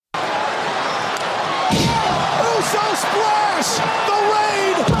Uso splash! The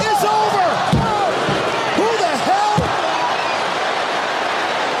reign is over! Who the hell?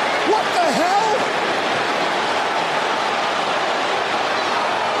 What the hell?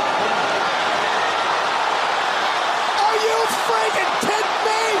 Are you freaking kidding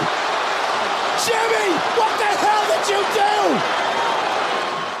me? Jimmy, what the hell did you do?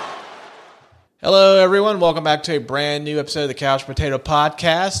 Hello, everyone. Welcome back to a brand new episode of the Couch Potato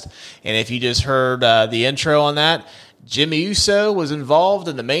Podcast. And if you just heard the intro on that, Jimmy Uso was involved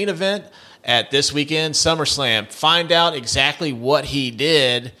in the main event at this weekend Summerslam. Find out exactly what he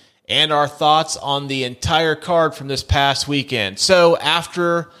did and our thoughts on the entire card from this past weekend. So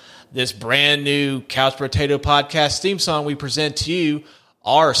after this brand new Couch Potato Podcast theme song, we present to you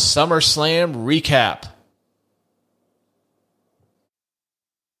our Summerslam recap.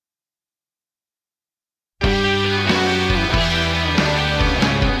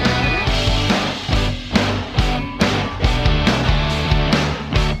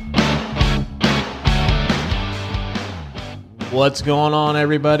 What's going on,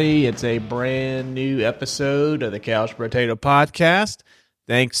 everybody? It's a brand new episode of the Couch Potato Podcast.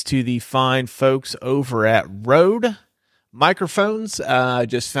 Thanks to the fine folks over at Rode Microphones. I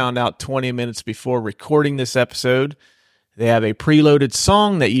just found out 20 minutes before recording this episode, they have a preloaded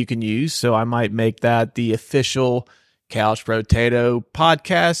song that you can use, so I might make that the official Couch Potato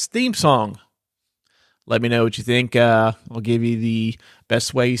Podcast theme song. Let me know what you think. I'll give you the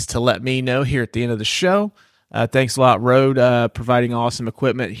best ways to let me know here at the end of the show. Thanks a lot, Rode, providing awesome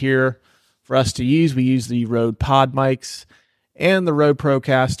equipment here for us to use. We use the Rode Pod mics and the Rode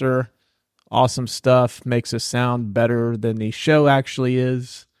Procaster. Awesome stuff. Makes us sound better than the show actually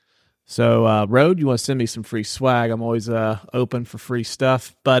is. So, Rode, you want to send me some free swag? I'm always open for free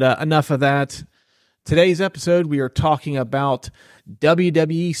stuff. But enough of that. Today's episode, we are talking about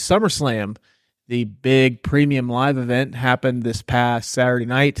WWE Summerslam. The big premium live event happened this past Saturday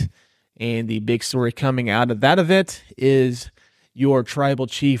night. And the big story coming out of that event is your tribal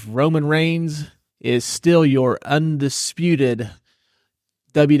chief Roman Reigns is still your undisputed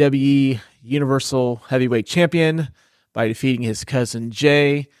WWE Universal Heavyweight Champion by defeating his cousin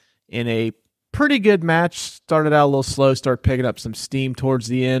Jay in a pretty good match. Started out a little slow, started picking up some steam towards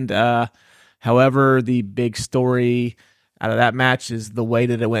the end. However, the big story out of that match is the way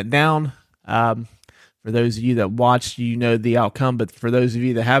that it went down. For those of you that watched, you know the outcome. But for those of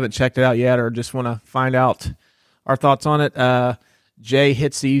you that haven't checked it out yet or just want to find out our thoughts on it, Jay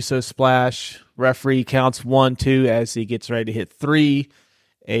hits the Uso splash. Referee counts 1, 2 as he gets ready to hit 3.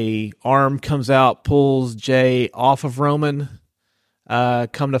 A arm comes out, pulls Jay off of Roman.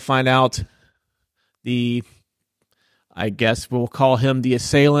 Come to find out, I guess we'll call him the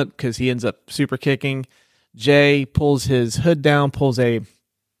assailant because he ends up super kicking. Jay pulls his hood down, pulls a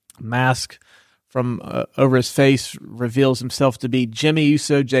mask from over his face, reveals himself to be Jimmy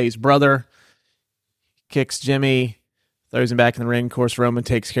Uso, Jay's brother. Kicks Jimmy, throws him back in the ring. Of course, Roman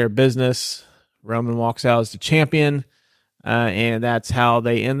takes care of business. Roman walks out as the champion, and that's how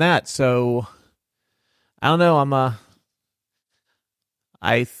they end that. So, I don't know.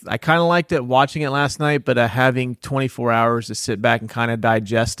 I kind of liked it watching it last night, but having 24 hours to sit back and kind of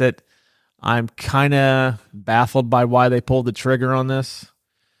digest it, I'm kind of baffled by why they pulled the trigger on this.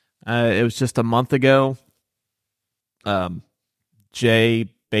 It was just a month ago. Jay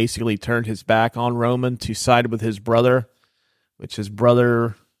basically turned his back on Roman to side with his brother, which his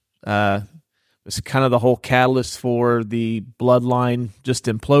brother was kind of the whole catalyst for the bloodline just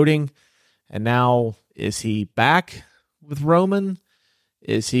imploding. And now, is he back with Roman?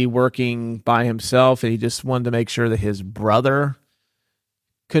 Is he working by himself and he just wanted to make sure that his brother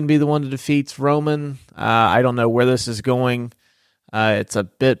couldn't be the one that defeats Roman? I don't know where this is going. It's a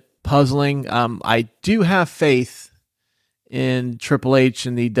bit puzzling. I do have faith in Triple H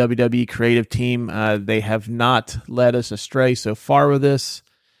and the WWE creative team. They have not led us astray so far with this.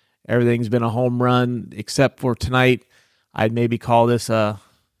 Everything's been a home run except for tonight. I'd maybe call this a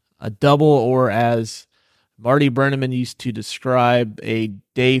double, or as Marty Brennaman used to describe a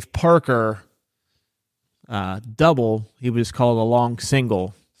Dave Parker double, he would just call it a long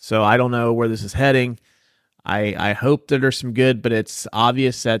single. So I don't know where this is heading. I hope that there's some good, but it's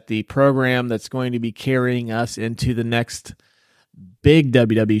obvious that the program that's going to be carrying us into the next big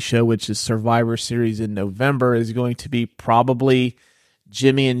WWE show, which is Survivor Series in November, is going to be probably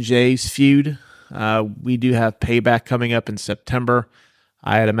Jimmy and Jay's feud. We do have Payback coming up in September.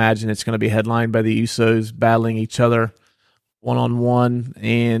 I'd imagine it's going to be headlined by the Usos battling each other one-on-one,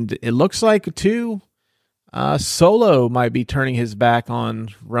 and it looks like, too, Solo might be turning his back on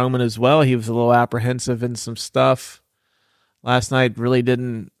Roman as well. He was a little apprehensive in some stuff last night. Really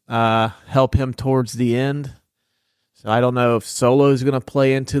didn't help him towards the end. So I don't know if Solo is going to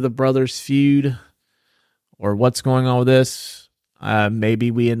play into the brothers' feud or what's going on with this.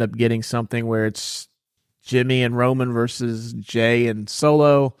 Maybe we end up getting something where it's Jimmy and Roman versus Jay and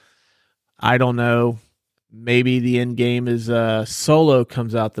Solo. I don't know. Maybe the end game is Solo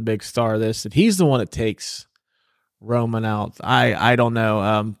comes out the big star of this, and he's the one that takes Roman out. I don't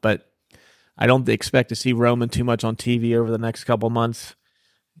know, but I don't expect to see Roman too much on TV over the next couple months.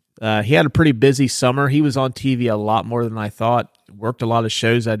 He had a pretty busy summer. He was on TV a lot more than I thought. Worked a lot of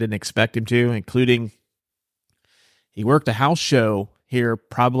shows I didn't expect him to, including he worked a house show here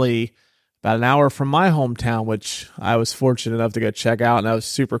probably about an hour from my hometown, which I was fortunate enough to go check out, and that was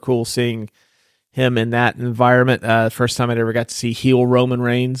super cool seeing him in that environment. First time I'd ever got to see heel Roman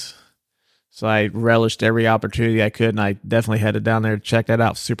Reigns. So I relished every opportunity I could, and I definitely headed down there to check that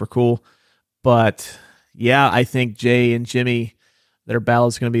out. Super cool. But yeah, I think Jay and Jimmy, their battle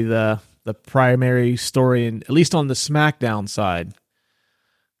is going to be the primary story, and at least on the SmackDown side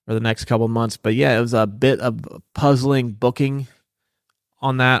for the next couple of months. But yeah, it was a bit of puzzling booking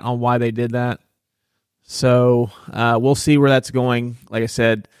on that, on why they did that. So we'll see where that's going. Like I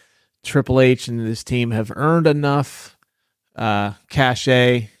said, Triple H and his team have earned enough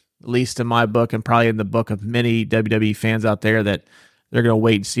cachet, at least in my book and probably in the book of many WWE fans out there, that they're going to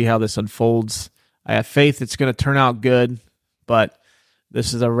wait and see how this unfolds. I have faith it's going to turn out good, but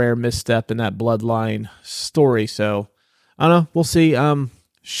this is a rare misstep in that bloodline story. So I don't know. We'll see.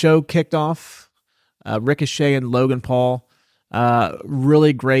 Show kicked off. Ricochet and Logan Paul.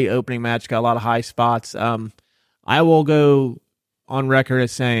 Really great opening match. Got a lot of high spots. I will go on record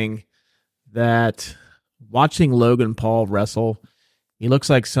as saying that watching Logan Paul wrestle, he looks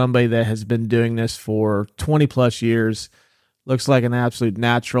like somebody that has been doing this for 20 plus years. Looks like an absolute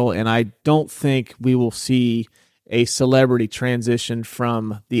natural, and I don't think we will see a celebrity transition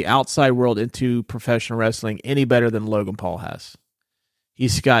from the outside world into professional wrestling any better than Logan Paul has.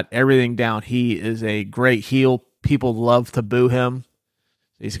 He's got everything down. He is a great heel. People love to boo him.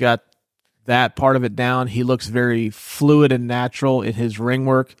 He's got that part of it down. He looks very fluid and natural in his ring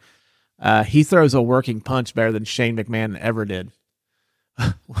work. He throws a working punch better than Shane McMahon ever did.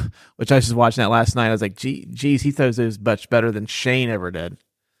 Which I was just watching that last night. I was like, geez, he throws those much better than Shane ever did.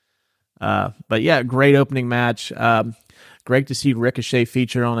 But yeah, great opening match. Great to see Ricochet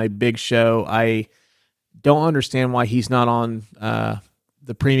featured on a big show. I don't understand why he's not on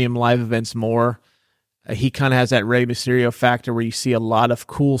the premium live events more. He kind of has that Rey Mysterio factor where you see a lot of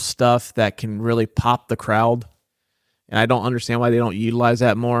cool stuff that can really pop the crowd. And I don't understand why they don't utilize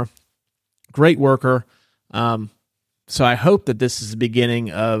that more. Great worker. So I hope that this is the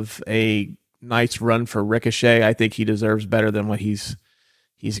beginning of a nice run for Ricochet. I think he deserves better than what he's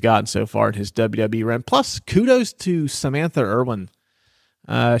gotten so far in his WWE run. Plus, kudos to Samantha Irwin.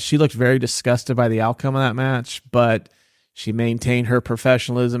 She looked very disgusted by the outcome of that match, but she maintained her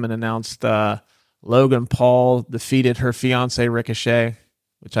professionalism and announced Logan Paul defeated her fiance Ricochet,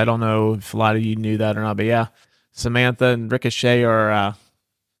 which I don't know if a lot of you knew that or not, but yeah, Samantha and Ricochet are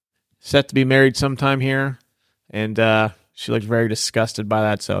set to be married sometime here, and she looked very disgusted by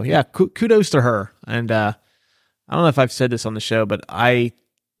that. So yeah, kudos to her. And I don't know if I've said this on the show, but I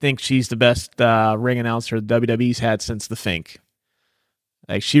think she's the best ring announcer WWE's had since the Fink.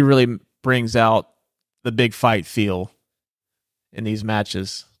 Like, she really brings out the big fight feel in these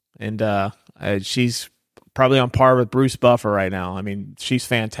matches, and she's probably on par with Bruce Buffer right now. I mean, she's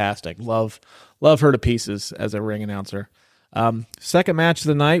fantastic. Love her to pieces as a ring announcer. Second match of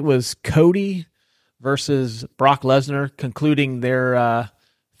the night was Cody versus Brock Lesnar, concluding their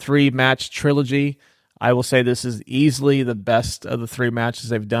 3-match trilogy. I will say this is easily the best of the 3 matches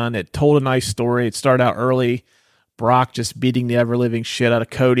they've done. It told a nice story. It started out early, Brock just beating the ever-living shit out of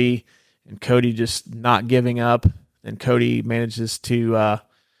Cody, and Cody just not giving up. And Cody manages to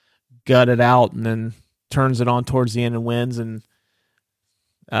gut it out and then turns it on towards the end and wins. And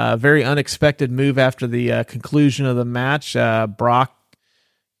a very unexpected move after the conclusion of the match. Brock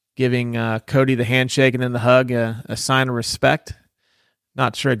giving Cody the handshake and then the hug, a sign of respect.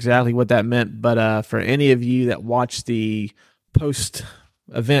 Not sure exactly what that meant, but for any of you that watch the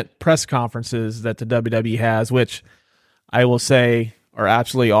post-event press conferences that the WWE has, which I will say are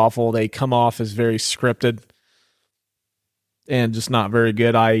absolutely awful. They come off as very scripted and just not very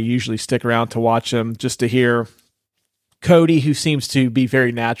good. I usually stick around to watch them just to hear Cody, who seems to be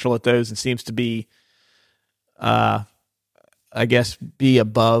very natural at those and seems to be, I guess, be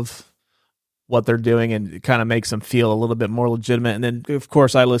above what they're doing, and it kind of makes them feel a little bit more legitimate. And then, of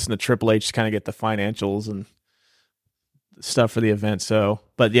course, I listen to Triple H to kind of get the financials and stuff for the event. So,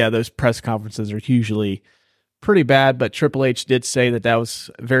 but yeah, those press conferences are usually pretty bad, but Triple H did say that was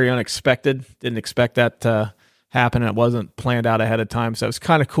very unexpected. Didn't expect that to happen. It wasn't planned out ahead of time. So it was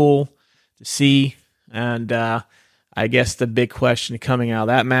kind of cool to see. And I guess the big question coming out of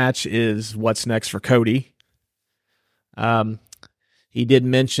that match is what's next for Cody. He did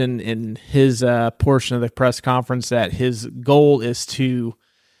mention in his portion of the press conference that his goal is to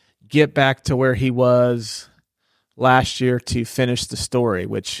get back to where he was last year to finish the story,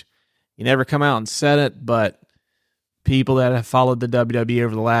 which he never come out and said it, but people that have followed the WWE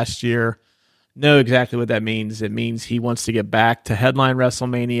over the last year know exactly what that means. It means he wants to get back to headline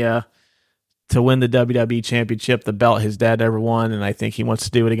WrestleMania to win the WWE Championship, the belt his dad ever won, and I think he wants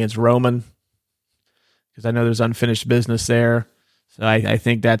to do it against Roman because I know there's unfinished business there. So I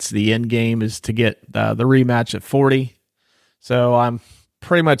think that's the end game, is to get the rematch at 40. So I'm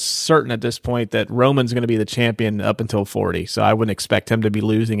pretty much certain at this point that Roman's going to be the champion up until 40. So I wouldn't expect him to be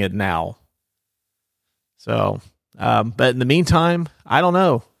losing it now. So, but in the meantime, I don't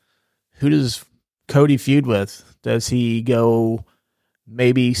know. Who does Cody feud with? Does he go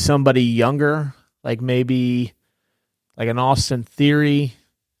maybe somebody younger, like maybe like an Austin Theory,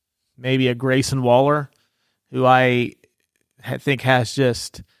 maybe a Grayson Waller, who I think has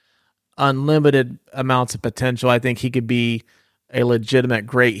just unlimited amounts of potential. I think he could be a legitimate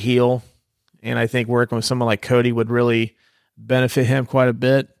great heel, and I think working with someone like Cody would really benefit him quite a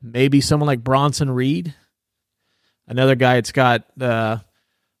bit. Maybe someone like Bronson Reed, another guy that's got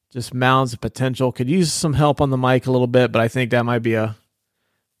just mounds of potential, could use some help on the mic a little bit, but I think that might be a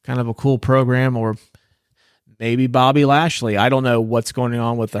kind of a cool program. Or maybe Bobby Lashley. I don't know what's going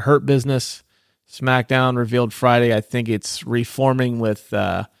on with the Hurt Business. SmackDown revealed Friday, I think it's reforming with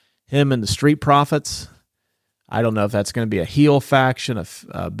him and the Street Profits. I don't know if that's going to be a heel faction, a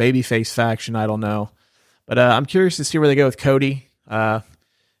babyface faction. I don't know. But I'm curious to see where they go with Cody. If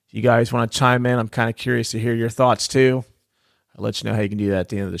you guys want to chime in, I'm kind of curious to hear your thoughts too. I'll let you know how you can do that at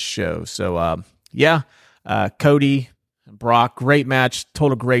the end of the show. So, Cody and Brock, great match,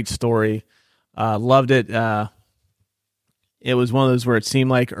 told a great story. Loved it. It was one of those where it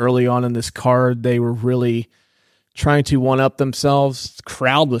seemed like early on in this card, they were really trying to one-up themselves. The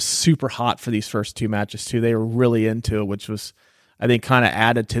crowd was super hot for these first two matches, too. They were really into it, which was, I think, kind of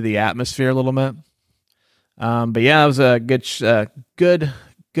added to the atmosphere a little bit. But yeah, it was a good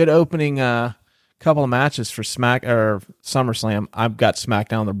opening couple of matches for SummerSlam. I've got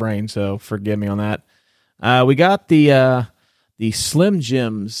SmackDown on the brain, so forgive me on that. We got the Slim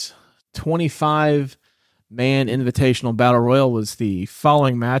Jims 25-man Invitational Battle Royal was the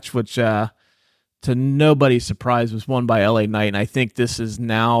following match, which to nobody's surprise was won by LA Knight, and I think this is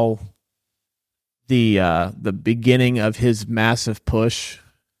now the beginning of his massive push,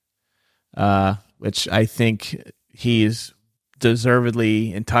 which I think he is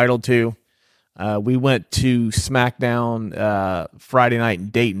deservedly entitled to. We went to SmackDown Friday night in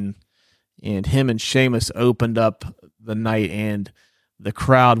Dayton, and him and Sheamus opened up the night, and the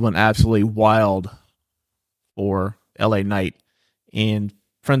crowd went absolutely wild for LA Knight. And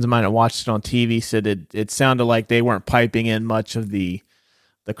friends of mine that watched it on TV said it sounded like they weren't piping in much of the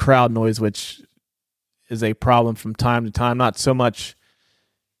crowd noise, which is a problem from time to time. Not so much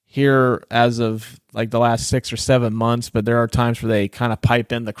here as of like the last 6 or 7 months, but there are times where they kind of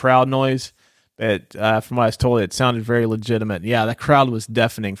pipe in the crowd noise. But from what I was told, it sounded very legitimate. Yeah, that crowd was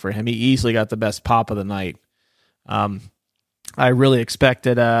deafening for him. He easily got the best pop of the night. I really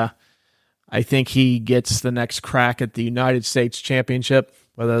expected, I think he gets the next crack at the United States Championship,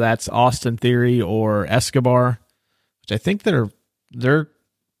 whether that's Austin Theory or Escobar, which I think they're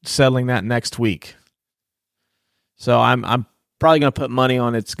settling that next week. So I'm probably going to put money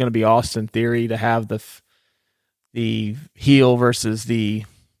on it's going to be Austin Theory to have the heel versus the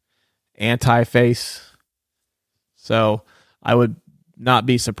anti-face. So I would not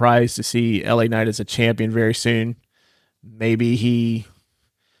be surprised to see LA Knight as a champion very soon. Maybe he's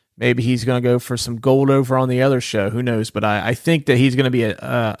going to go for some gold over on the other show. Who knows? But I think that he's going to be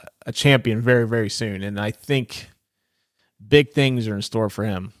a champion very, very soon. And I think big things are in store for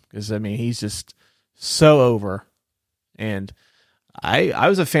him because, I mean, he's just so over. And I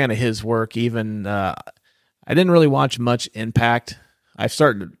was a fan of his work. Even I didn't really watch much Impact. I've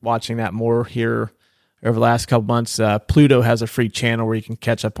started watching that more here over the last couple months. Pluto has a free channel where you can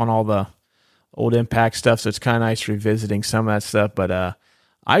catch up on all the old Impact stuff, so it's kind of nice revisiting some of that stuff. But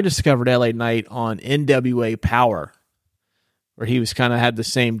I discovered LA Knight on NWA Power, where he was kind of had the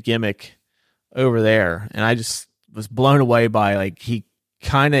same gimmick over there, and I just was blown away by, like, he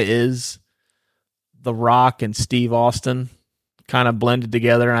kind of is The Rock and Steve Austin kind of blended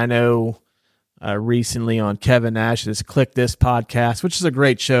together. I know recently on Kevin Nash's Click This podcast, which is a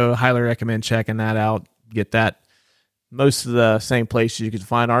great show. Highly recommend checking that out. Get that most of the same places you can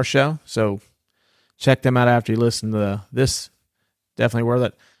find our show. So check them out after you listen to this. Definitely worth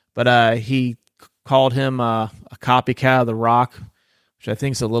it. But he called him a copycat of The Rock, which I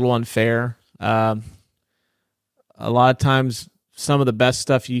think is a little unfair. A lot of times, some of the best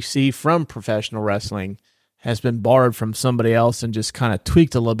stuff you see from professional wrestling has been borrowed from somebody else and just kind of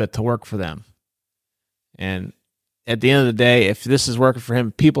tweaked a little bit to work for them. And at the end of the day, if this is working for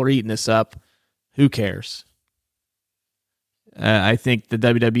him, people are eating this up. Who cares? I think the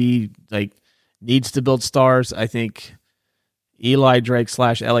WWE needs to build stars. I think Eli Drake /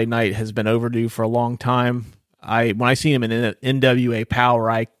 LA Knight has been overdue for a long time. When I seen him in NWA Power,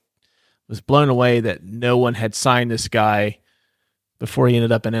 I was blown away that no one had signed this guy before he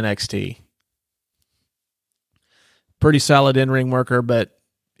ended up in NXT. Pretty solid in-ring worker, but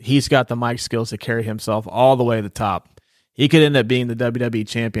he's got the mic skills to carry himself all the way to the top. He could end up being the WWE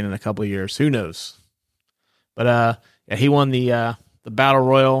champion in a couple of years. Who knows? But he won the Battle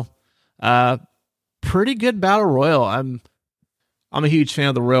Royal. Pretty good Battle Royal. I'm a huge fan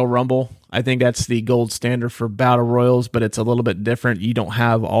of the Royal Rumble. I think that's the gold standard for Battle Royals, but it's a little bit different. You don't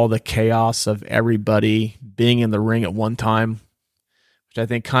have all the chaos of everybody being in the ring at one time, which I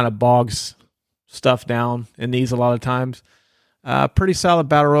think kind of bogs stuff down in these a lot of times. Pretty solid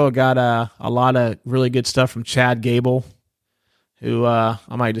Battle Royal. Got a lot of really good stuff from Chad Gable, who I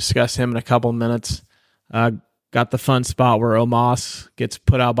might discuss him in a couple of minutes. Got the fun spot where Omos gets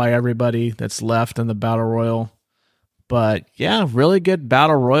put out by everybody that's left in the Battle Royal. But yeah, really good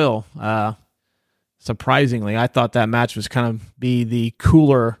Battle Royal. Surprisingly, I thought that match was kind of be the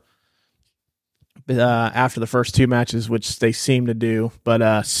cooler after the first two matches, which they seem to do.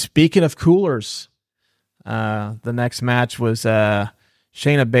 But speaking of coolers, the next match was Shayna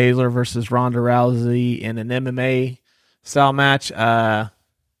Baszler versus Ronda Rousey in an MMA style match. This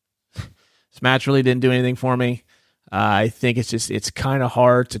match really didn't do anything for me. I think it's kind of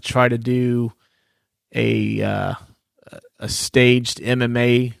hard to try to do a staged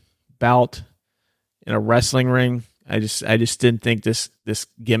MMA bout in a wrestling ring. I just didn't think this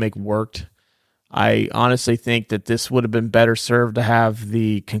gimmick worked. I honestly think that this would have been better served to have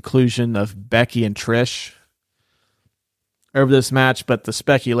the conclusion of Becky and Trish over this match, but the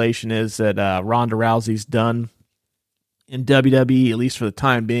speculation is that Ronda Rousey's done in WWE, at least for the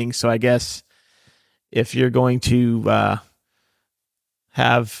time being. So I guess if you're going to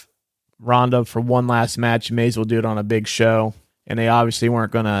have Ronda for one last match, you may as well do it on a big show. And they obviously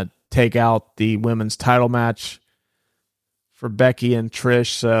weren't going to take out the women's title match for Becky and Trish,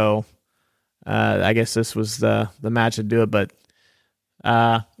 so I guess this was the match to do it. But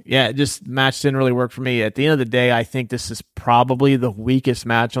just match didn't really work for me. At the end of the day, I think this is probably the weakest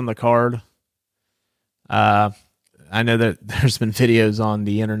match on the card. I know that there's been videos on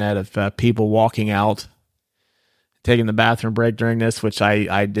the internet of people walking out, taking the bathroom break during this, which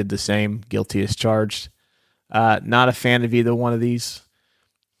I did the same, guilty as charged. Not a fan of either one of these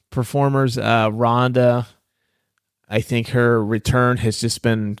performers. Ronda, I think her return has just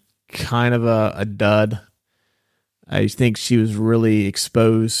been kind of a dud. I think she was really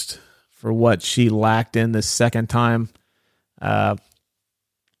exposed for what she lacked in this second time.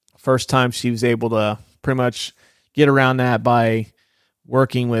 First time she was able to pretty much get around that by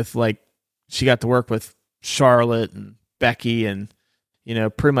working with, she got to work with Charlotte and Becky and,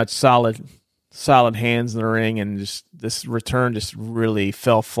 pretty much solid hands in the ring, and just this return just really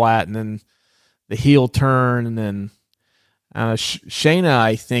fell flat. And then the heel turn, and then Shayna,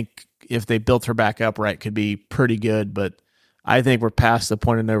 I think if they built her back up right, could be pretty good, but I think we're past the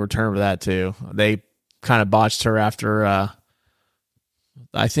point of no return for that too. They kind of botched her after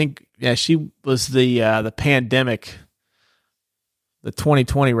I think she was the pandemic, the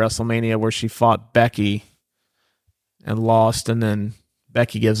 2020 WrestleMania where she fought Becky and lost, and then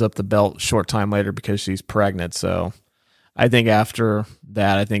Becky gives up the belt short time later because she's pregnant. So I think after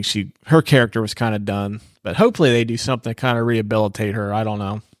that, I think her character was kind of done. But hopefully they do something to kind of rehabilitate her. I don't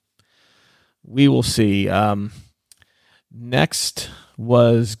know. We will see. Next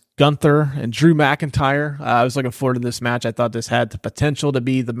was Gunther and Drew McIntyre. I was looking forward to this match. I thought this had the potential to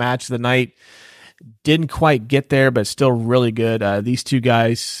be the match of the night. Didn't quite get there, but still really good. These two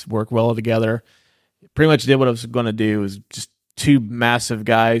guys work well together. Pretty much did what I was going to do. It was just two massive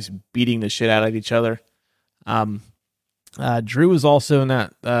guys beating the shit out of each other. Drew was also in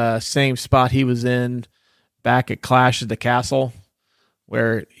that same spot he was in back at Clash at the Castle,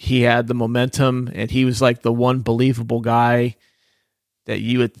 where he had the momentum and he was like the one believable guy that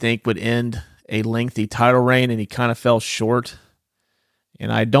you would think would end a lengthy title reign, and he kind of fell short.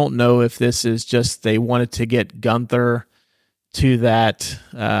 And I don't know if this is just they wanted to get Gunther to that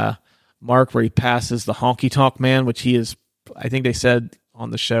mark where he passes the honky tonk man, which he is, I think they said on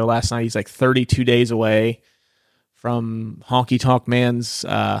the show last night. He's like 32 days away from Honky Tonk Man's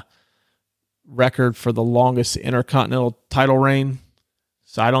record for the longest Intercontinental title reign.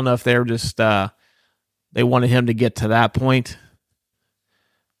 So I don't know if they were just they wanted him to get to that point,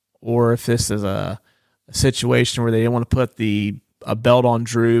 or if this is a situation where they didn't want to put a belt on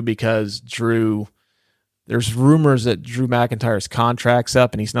Drew because there's rumors that Drew McIntyre's contract's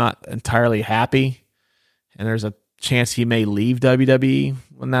up and he's not entirely happy, and there's a chance he may leave WWE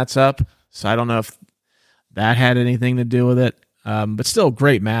when that's up. So I don't know if that had anything to do with it, but still a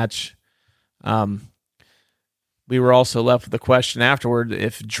great match. We were also left with the question afterward,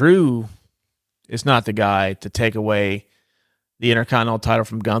 if Drew is not the guy to take away the Intercontinental title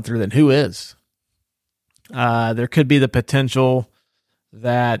from Gunther, then who is? There could be the potential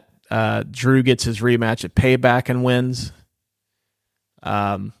that Drew gets his rematch at Payback and wins.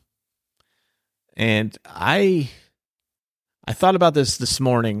 And I thought about this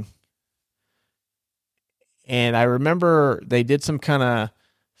morning, and I remember they did some kind of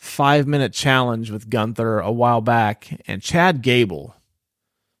 5-minute challenge with Gunther a while back, and Chad Gable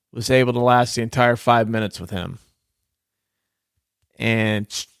was able to last the entire 5 minutes with him. And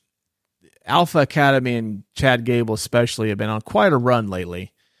Alpha Academy and Chad Gable especially have been on quite a run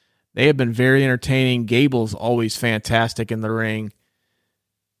lately. They have been very entertaining. Gable's always fantastic in the ring.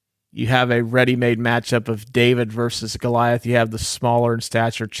 You have a ready-made matchup of David versus Goliath. You have the smaller in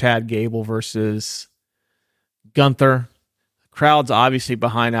stature Chad Gable versus Gunther. The crowd's obviously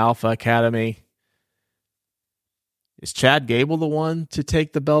behind Alpha Academy. Is Chad Gable the one to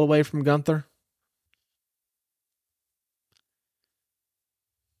take the belt away from Gunther?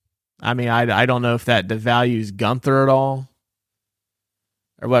 I mean, I don't know if that devalues Gunther at all.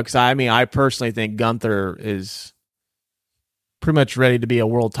 Or what? Because I personally think Gunther is pretty much ready to be a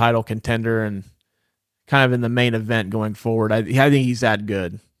world title contender and kind of in the main event going forward. I think he's that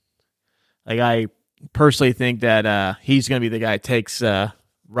good. Like, I personally think that he's going to be the guy that takes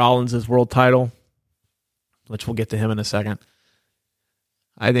Rollins' world title, which we'll get to him in a second.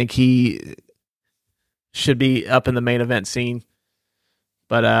 I think he should be up in the main event scene.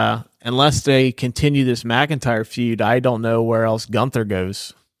 But unless they continue this McIntyre feud, I don't know where else Gunther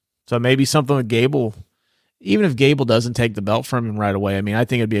goes. So maybe something with Gable. Even if Gable doesn't take the belt from him right away, I mean, I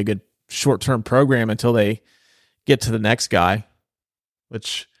think it'd be a good short-term program until they get to the next guy,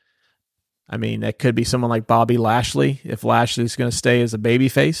 which, I mean, that could be someone like Bobby Lashley, if Lashley's going to stay as a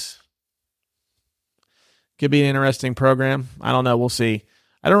babyface. Could be an interesting program. I don't know. We'll see.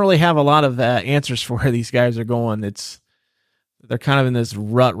 I don't really have a lot of answers for where these guys are going. They're kind of in this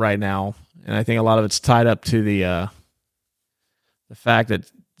rut right now, and I think a lot of it's tied up to the fact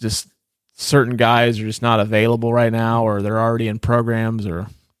that just certain guys are just not available right now, or they're already in programs, or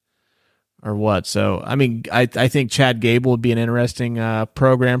what. So, I mean, I think Chad Gable would be an interesting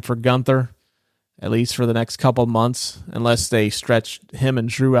program for Gunther, at least for the next couple of months, unless they stretch him and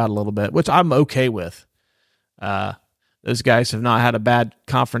Drew out a little bit, which I'm okay with. Those guys have not had a bad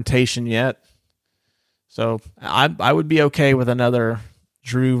confrontation yet. So I would be okay with another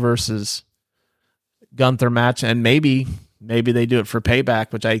Drew versus Gunther match, and maybe they do it for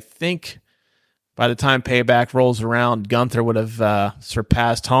Payback, which I think by the time Payback rolls around, Gunther would have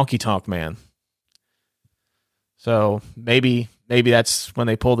surpassed Honky Tonk Man. So maybe that's when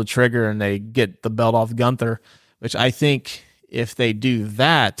they pull the trigger and they get the belt off Gunther, which I think if they do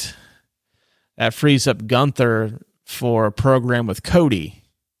that, that frees up Gunther for a program with Cody.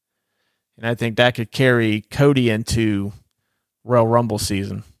 And I think that could carry Cody into Royal Rumble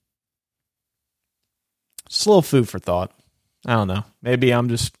season. Just a little food for thought. I don't know. Maybe I'm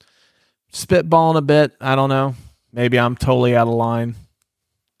just spitballing a bit. I don't know. Maybe I'm totally out of line.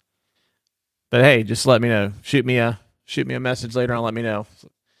 But hey, just let me know. Shoot me a message later and let me know.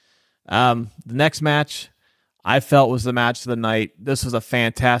 The next match I felt was the match of the night. This was a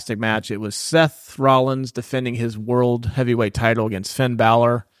fantastic match. It was Seth Rollins defending his world heavyweight title against Finn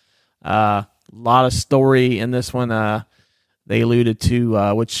Balor. A lot of story in this one. They alluded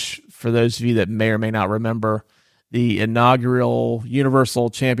to, which for those of you that may or may not remember, the inaugural Universal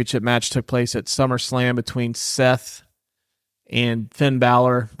Championship match took place at SummerSlam between Seth and Finn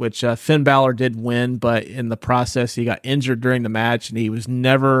Balor, which Finn Balor did win, but in the process he got injured during the match, and he was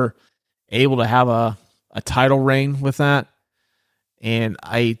never able to have a title reign with that. And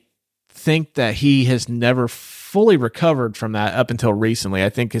I think that he has never fully recovered from that up until recently. I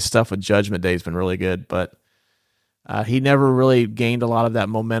think his stuff with Judgment Day has been really good, but he never really gained a lot of that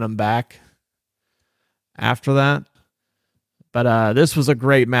momentum back after that. But this was a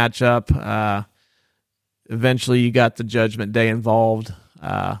great matchup. Eventually you got the Judgment Day involved.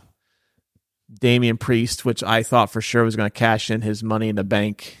 Damian Priest, which I thought for sure was going to cash in his Money in the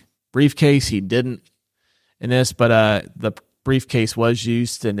Bank briefcase. He didn't in this, but the briefcase was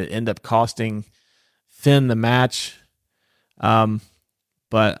used, and it ended up costing Finn the match.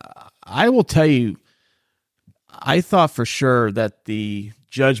 But I will tell you, I thought for sure that the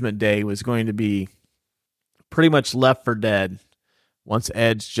Judgment Day was going to be pretty much left for dead once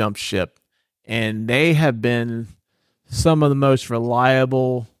Edge jumped ship. And they have been some of the most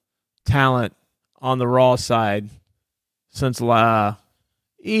reliable talent on the Raw side since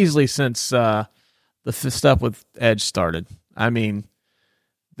easily since the stuff with Edge started. I mean,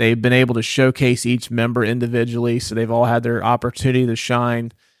 they've been able to showcase each member individually, so they've all had their opportunity to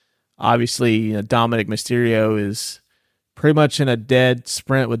shine. Obviously, Dominic Mysterio is pretty much in a dead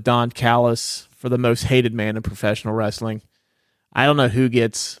sprint with Don Callis for the most hated man in professional wrestling. I don't know who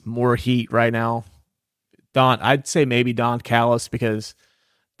gets more heat right now. I'd say maybe Don Callis, because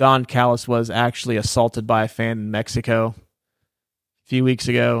Don Callis was actually assaulted by a fan in Mexico a few weeks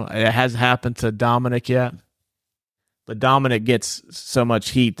ago. It hasn't happened to Dominic yet. But Dominic gets so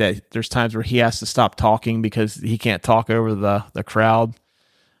much heat that there's times where he has to stop talking because he can't talk over the crowd.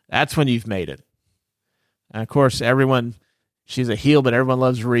 That's when you've made it. And of course, she's a heel, but everyone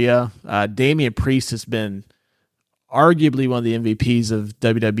loves Rhea. Damian Priest has been arguably one of the MVPs of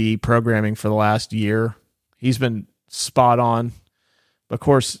WWE programming for the last year. He's been spot on. But of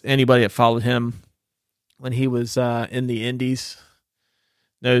course, anybody that followed him when he was in the Indies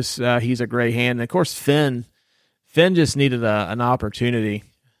knows he's a great hand. And of course, Finn just needed an opportunity.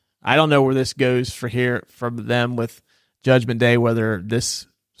 I don't know where this goes from them with Judgment Day, whether this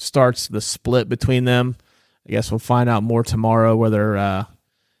starts the split between them. I guess we'll find out more tomorrow, whether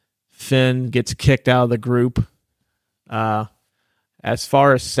Finn gets kicked out of the group. As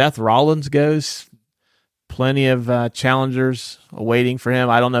far as Seth Rollins goes, plenty of challengers waiting for him.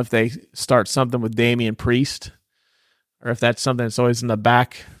 I don't know if they start something with Damian Priest, or if that's something that's always in the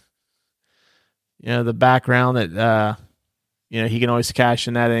back, the background that, he can always cash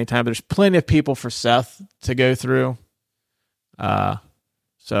in that at any time. But there's plenty of people for Seth to go through.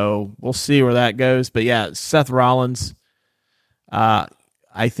 So we'll see where that goes. But yeah, Seth Rollins, I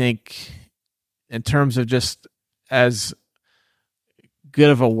think in terms of just as good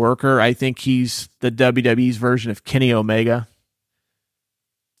of a worker, I think he's the WWE's version of Kenny Omega.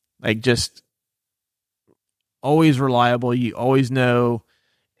 Like, just always reliable. You always know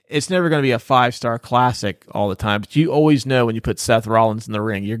it's never going to be a 5-star classic all the time, but you always know when you put Seth Rollins in the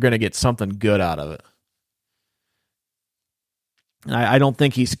ring, you're going to get something good out of it. I don't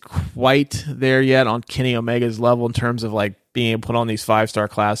think he's quite there yet on Kenny Omega's level in terms of like being able to put on these 5-star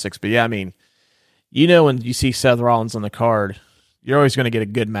classics. But yeah, I mean, when you see Seth Rollins on the card, you're always going to get a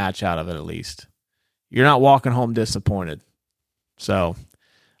good match out of it at least. You're not walking home disappointed. So,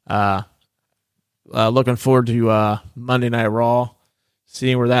 looking forward to Monday Night Raw,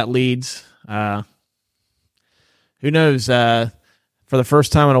 seeing where that leads. Who knows? For the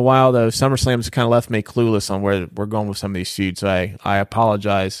first time in a while, though, SummerSlam's kind of left me clueless on where we're going with some of these feuds, so I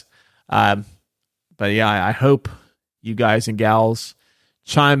apologize. But yeah, I hope you guys and gals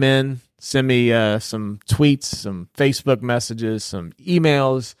chime in, send me some tweets, some Facebook messages, some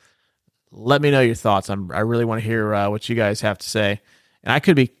emails. Let me know your thoughts. I really want to hear what you guys have to say. And I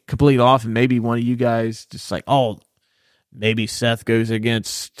could be completely off, and maybe one of you guys just like, oh, maybe Seth goes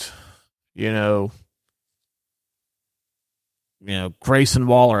against, Grayson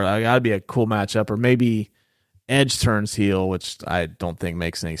Waller. That'd be a cool matchup. Or maybe Edge turns heel, which I don't think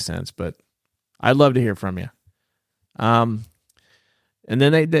makes any sense, but I'd love to hear from you. And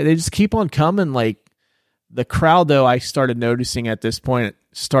then they just keep on coming. Like, the crowd, though, I started noticing at this point,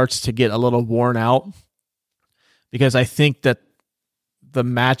 starts to get a little worn out, because I think that the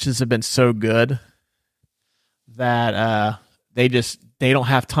matches have been so good that they don't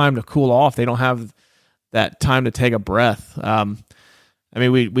have time to cool off. They don't have that time to take a breath. I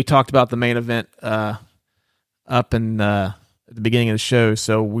mean, we talked about the main event up in at the beginning of the show,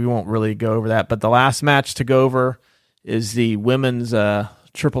 so we won't really go over that. But the last match to go over is the women's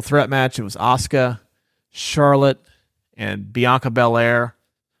triple threat match. It was Asuka, Charlotte, and Bianca Belair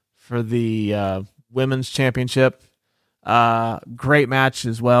for the women's championship. Great match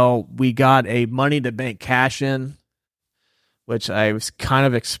as well. We got a Money to Bank cash in, which I was kind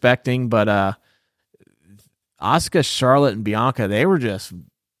of expecting, but Asuka, Charlotte, and Bianca, they were just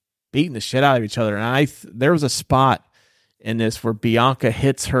beating the shit out of each other. And there was a spot in this where Bianca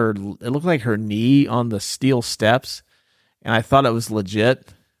hits it looked like her knee on the steel steps, and I thought it was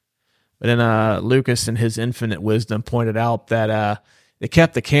legit. But then Lucas, in his infinite wisdom, pointed out that they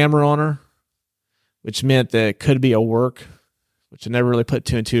kept the camera on her, which meant that it could be a work, which I never really put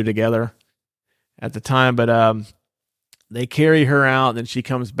two and two together. at the time, but they carry her out, and then she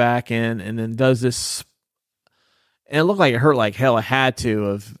comes back in and then does this. And it looked like it hurt like hell. It had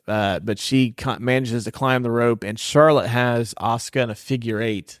to have, but she manages to climb the rope, and Charlotte has Asuka in a figure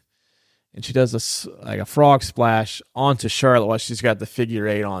eight, and she does a frog splash onto Charlotte while she's got the figure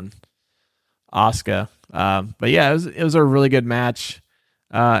eight on Asuka. But yeah, it was a really good match.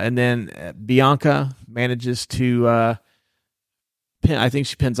 And then Bianca manages to I think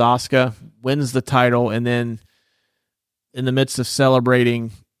she pins Asuka, wins the title, and then in the midst of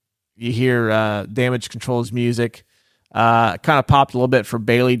celebrating, you hear Damage Control's music. Kind of popped a little bit for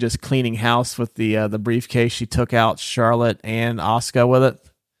Bayley just cleaning house with the briefcase. She took out Charlotte and Asuka with it.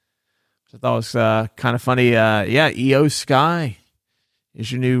 Which I thought was kind of funny. Io Sky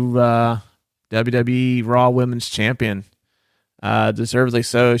is your new WWE Raw Women's Champion. Deservedly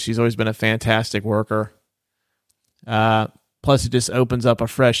so. She's always been a fantastic worker. Plus, it just opens up a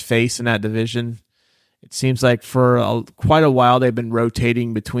fresh face in that division. It seems like for quite a while they've been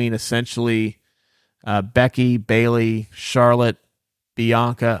rotating between essentially Becky, Bayley, Charlotte,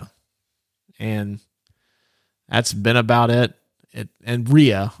 Bianca, and that's been about it. And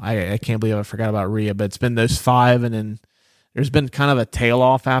Rhea. I can't believe I forgot about Rhea, but it's been those five, and then there's been kind of a tail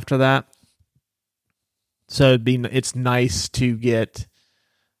off after that. So it's nice to get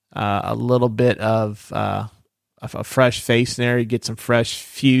a little bit of a fresh face in there. You get some fresh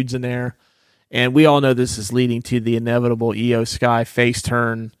feuds in there. And we all know this is leading to the inevitable Io Sky face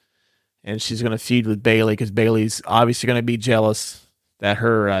turn. And she's going to feud with Bayley because Bayley's obviously going to be jealous that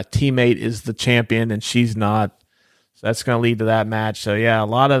her teammate is the champion and she's not. So that's going to lead to that match. So yeah, a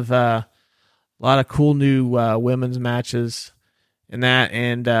lot of cool new women's matches in that.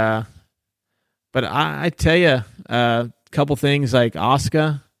 And but I tell you, a couple things like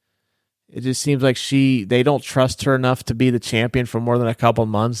Asuka. It just seems like they don't trust her enough to be the champion for more than a couple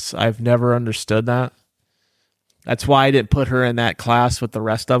months. I've never understood that. That's why I didn't put her in that class with the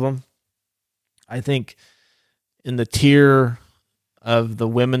rest of them. I think in the tier of the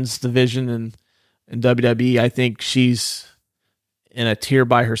women's division in WWE, I think she's in a tier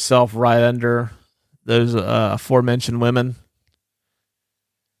by herself right under those aforementioned women.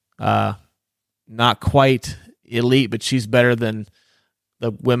 Not quite elite, but she's better than the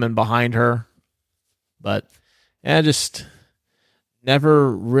women behind her. But just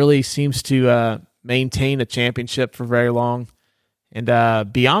never really seems to maintain a championship for very long. And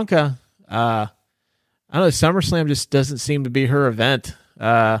Bianca, I don't know, SummerSlam just doesn't seem to be her event.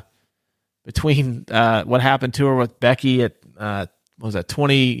 Between what happened to her with Becky at, what was that,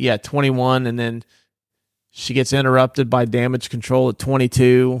 21, and then she gets interrupted by Damage Control at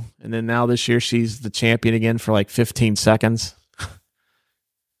 22, and then now this year she's the champion again for like 15 seconds.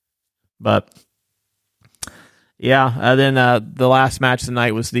 But yeah, then the last match of the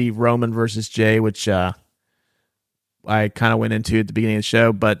night was the Roman versus Jay, which I kind of went into at the beginning of the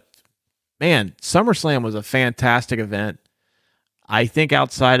show. But man, SummerSlam was a fantastic event. I think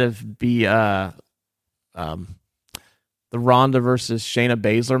outside of the Ronda versus Shayna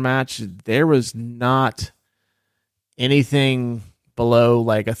Baszler match, there was not anything below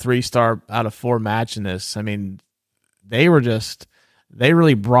like a 3-star out of 4 match in this. I mean, they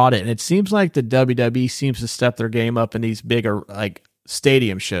really brought it. And it seems like the WWE seems to step their game up in these bigger like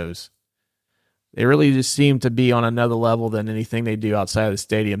stadium shows. They really just seem to be on another level than anything they do outside of the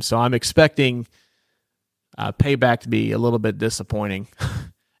stadium. So I'm expecting Payback to be a little bit disappointing.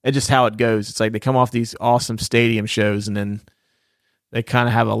 It's just how it goes. It's like they come off these awesome stadium shows and then they kind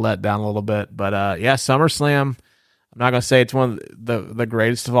of have a letdown a little bit. But SummerSlam, I'm not going to say it's one of the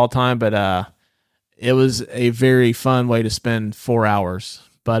greatest of all time, but it was a very fun way to spend 4 hours.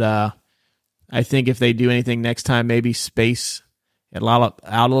 But I think if they do anything next time, maybe space it out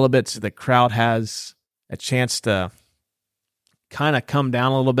a little bit so the crowd has a chance to kind of come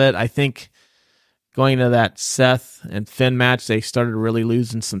down a little bit. I think going to that Seth and Finn match, they started really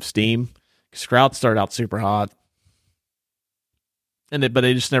losing some steam because crowd started out super hot. But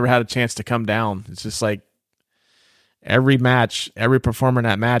they just never had a chance to come down. It's just like every performer in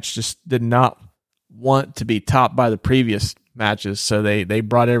that match just did not want to be topped by the previous matches, so they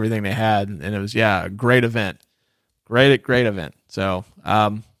brought everything they had, and it was a great event, great event. So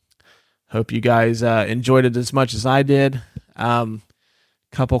hope you guys enjoyed it as much as I did.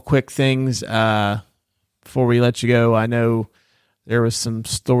 Couple quick things before we let you go. I know there was some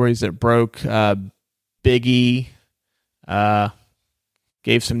stories that broke. Big E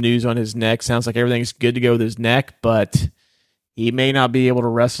gave some news on his neck. Sounds like everything's good to go with his neck, but he may not be able to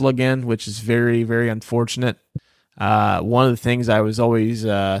wrestle again, which is very, very unfortunate. One of the things I was always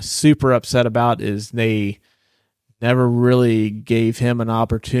super upset about is they never really gave him an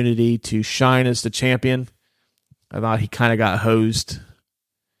opportunity to shine as the champion. I thought he kind of got hosed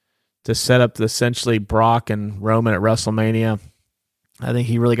to set up essentially Brock and Roman at WrestleMania. I think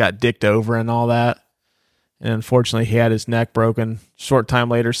he really got dicked over and all that. And unfortunately, he had his neck broken short time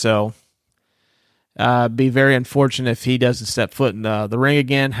later. So be very unfortunate if he doesn't step foot in the ring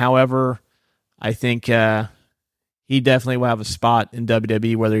again. However, I think he definitely will have a spot in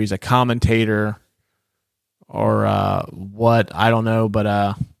WWE, whether he's a commentator or what, I don't know. But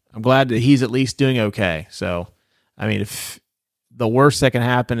I'm glad that he's at least doing okay. So, I mean, if the worst that can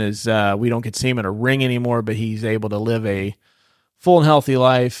happen is we don't get to see him in a ring anymore, but he's able to live a full and healthy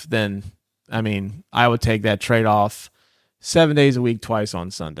life, then, I mean, I would take that trade-off 7 days a week, twice on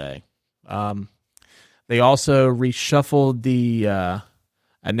Sunday. They also reshuffled the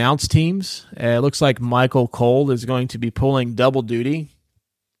announced teams. It looks like Michael Cole is going to be pulling double duty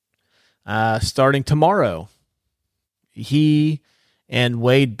starting tomorrow. He and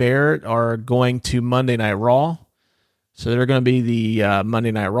Wade Barrett are going to Monday Night Raw. So they're going to be the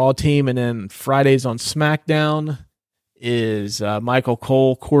Monday Night Raw team. And then Fridays on SmackDown is Michael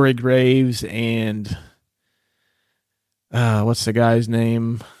Cole, Corey Graves, and what's the guy's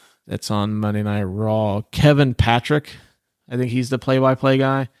name that's on Monday Night Raw? Kevin Patrick. I think he's the play-by-play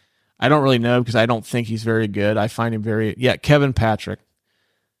guy. I don't really know because I don't think he's very good. I find him Kevin Patrick.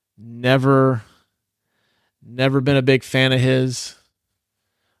 Never been a big fan of his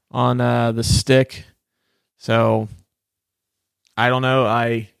on the stick. So I don't know.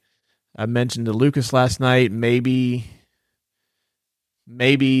 I mentioned to Lucas last night, maybe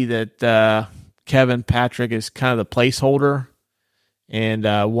that Kevin Patrick is kind of the placeholder, and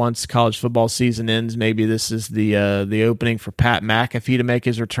once college football season ends, maybe this is the opening for Pat McAfee to make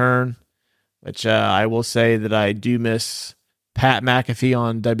his return, which I will say that I do miss Pat McAfee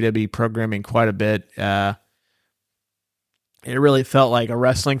on WWE programming quite a bit. It really felt like a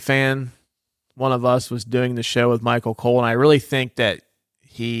wrestling fan. One of us was doing the show with Michael Cole, and I really think that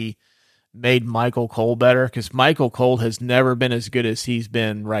he made Michael Cole better because Michael Cole has never been as good as he's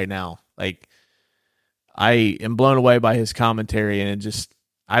been right now. Like, I am blown away by his commentary, and it just,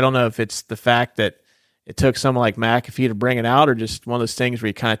 I don't know if it's the fact that it took someone like McAfee to bring it out or just one of those things where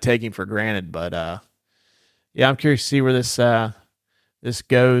you kind of take him for granted. But yeah, I'm curious to see where this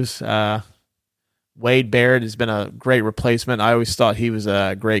goes. Wade Barrett has been a great replacement. I always thought he was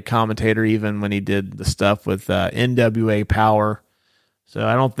a great commentator, even when he did the stuff with NWA Power. So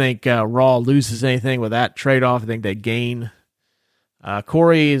I don't think Raw loses anything with that trade-off. I think they gain.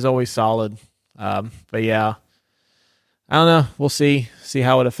 Corey is always solid. But yeah, I don't know. We'll see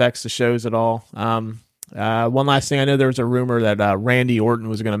how it affects the shows at all. One last thing, I know there was a rumor that Randy Orton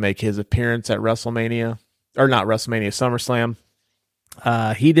was going to make his appearance at WrestleMania, or not WrestleMania,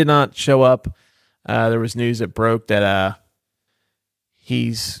 SummerSlam. He did not show up. There was news that broke that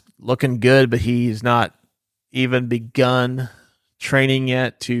he's looking good, but he's not even begun training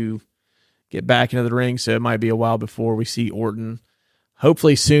yet to get back into the ring, so it might be a while before we see Orton.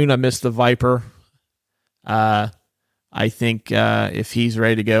 Hopefully soon. I miss the Viper. I think if he's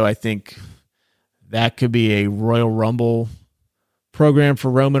ready to go, I think that could be a Royal Rumble program for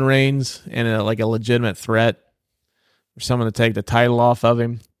Roman Reigns and like a legitimate threat for someone to take the title off of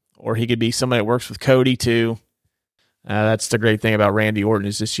him. Or he could be somebody that works with Cody too. That's the great thing about Randy Orton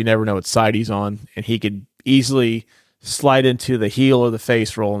is just you never know what side he's on, and he could easily slide into the heel or the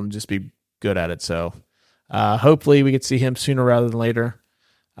face role and just be good at it. So hopefully we could see him sooner rather than later.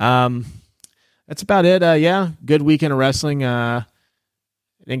 That's about it. Yeah, good weekend of wrestling. Didn't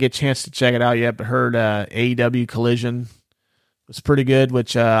get a chance to check it out yet, but heard AEW Collision was pretty good,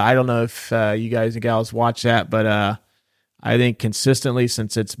 which I don't know if you guys and gals watch that, but I think consistently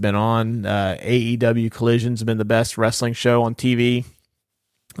since it's been on, AEW Collision's been the best wrestling show on TV.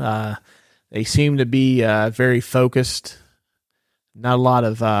 They seem to be very focused. Not a lot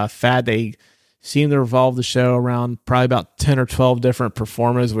of fad. They seem to revolve the show around probably about 10 or 12 different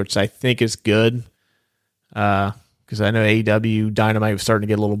performers, which I think is good. Because I know AEW Dynamite was starting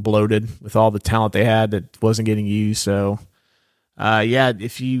to get a little bloated with all the talent they had that wasn't getting used. So, yeah,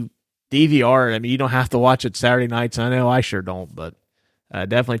 if you DVR it, I mean, you don't have to watch it Saturday nights. I know I sure don't, but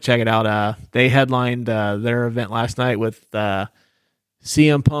definitely check it out. They headlined their event last night with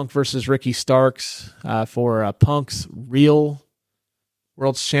CM Punk versus Ricky Starks for Punk's Real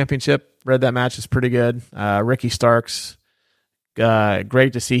World Championship. Read that match is pretty good. Ricky Starks,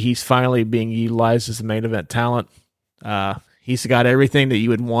 great to see he's finally being utilized as a main event talent. He's got everything that you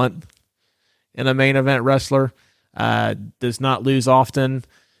would want in a main event wrestler. Does not lose often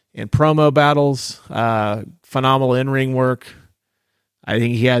in promo battles. Phenomenal in-ring work. I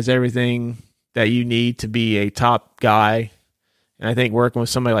think he has everything that you need to be a top guy. And I think working with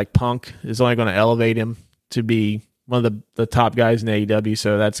somebody like Punk is only going to elevate him to be one of the top guys in AEW.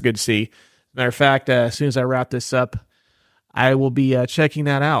 So that's good to see. Matter of fact, as soon as I wrap this up, I will be checking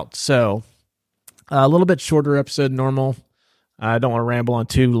that out. So a little bit shorter episode than normal. I don't want to ramble on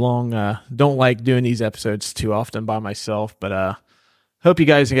too long. Don't like doing these episodes too often by myself, but hope you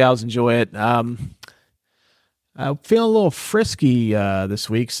guys and gals enjoy it. I'm feeling a little frisky this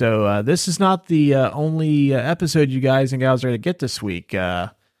week, so this is not the only episode you guys and gals are going to get this week.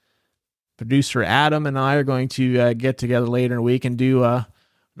 Producer Adam and I are going to get together later in the week and do an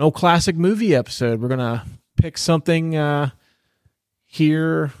old classic movie episode. We're going to pick something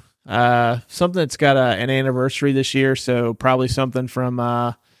here, something that's got an anniversary this year, so probably something from,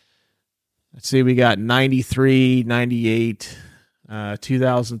 let's see, we got 93, 98,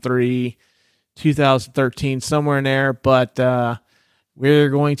 2003, 2013, somewhere in there, but we're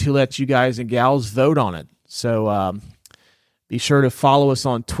going to let you guys and gals vote on it. So be sure to follow us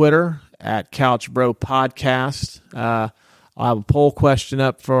on Twitter at Couch Bro Podcast. I'll have a poll question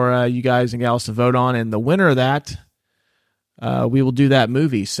up for you guys and gals to vote on, and the winner of that, we will do that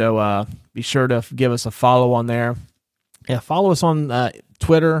movie. So be sure to give us a follow on there. Yeah, follow us on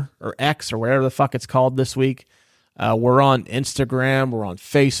Twitter or X or whatever the fuck it's called this week. We're on Instagram. We're on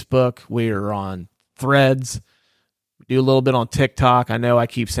Facebook. We're on Threads. We do a little bit on TikTok. I know I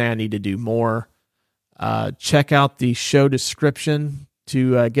keep saying I need to do more. Check out the show description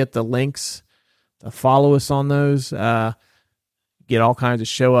to get the links. Follow us on those. Get all kinds of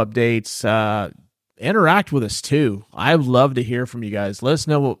show updates. Interact with us too. I'd love to hear from you guys. Let us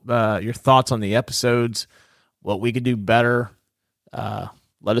know what, your thoughts on the episodes, what we could do better.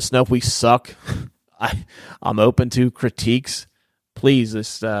 Let us know if we suck. I'm open to critiques. Please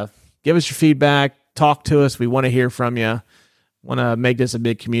just give us your feedback. Talk to us. We want to hear from you. Want to make this a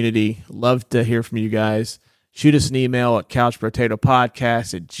big community. Love to hear from you guys. Shoot us an email at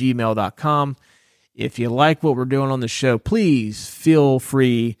couchpotatopodcast@gmail.com. If you like what we're doing on the show, please feel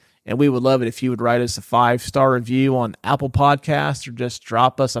free, and we would love it if you would write us a 5-star review on Apple Podcasts or just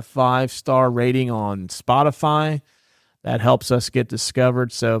drop us a 5-star rating on Spotify. That helps us get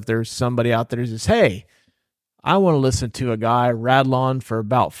discovered. So if there's somebody out there who says, hey, I want to listen to a guy rattle on for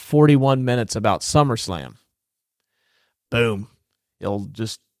about 41 minutes about SummerSlam. Boom. You'll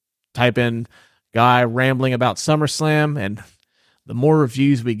just type in guy rambling about SummerSlam, and the more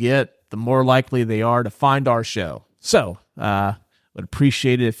reviews we get, the more likely they are to find our show. So would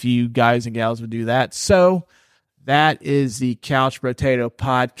appreciate it if you guys and gals would do that. So that is the Couch Potato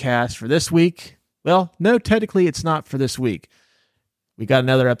Podcast for this week. Well, no, technically it's not for this week. We got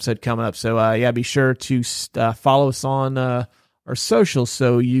another episode coming up. So, yeah, be sure to follow us on our socials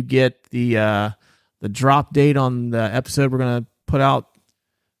so you get the drop date on the episode we're going to put out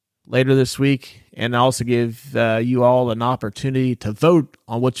later this week, and also give you all an opportunity to vote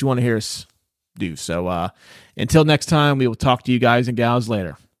on what you want to hear us do. So, until next time, we will talk to you guys and gals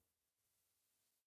later.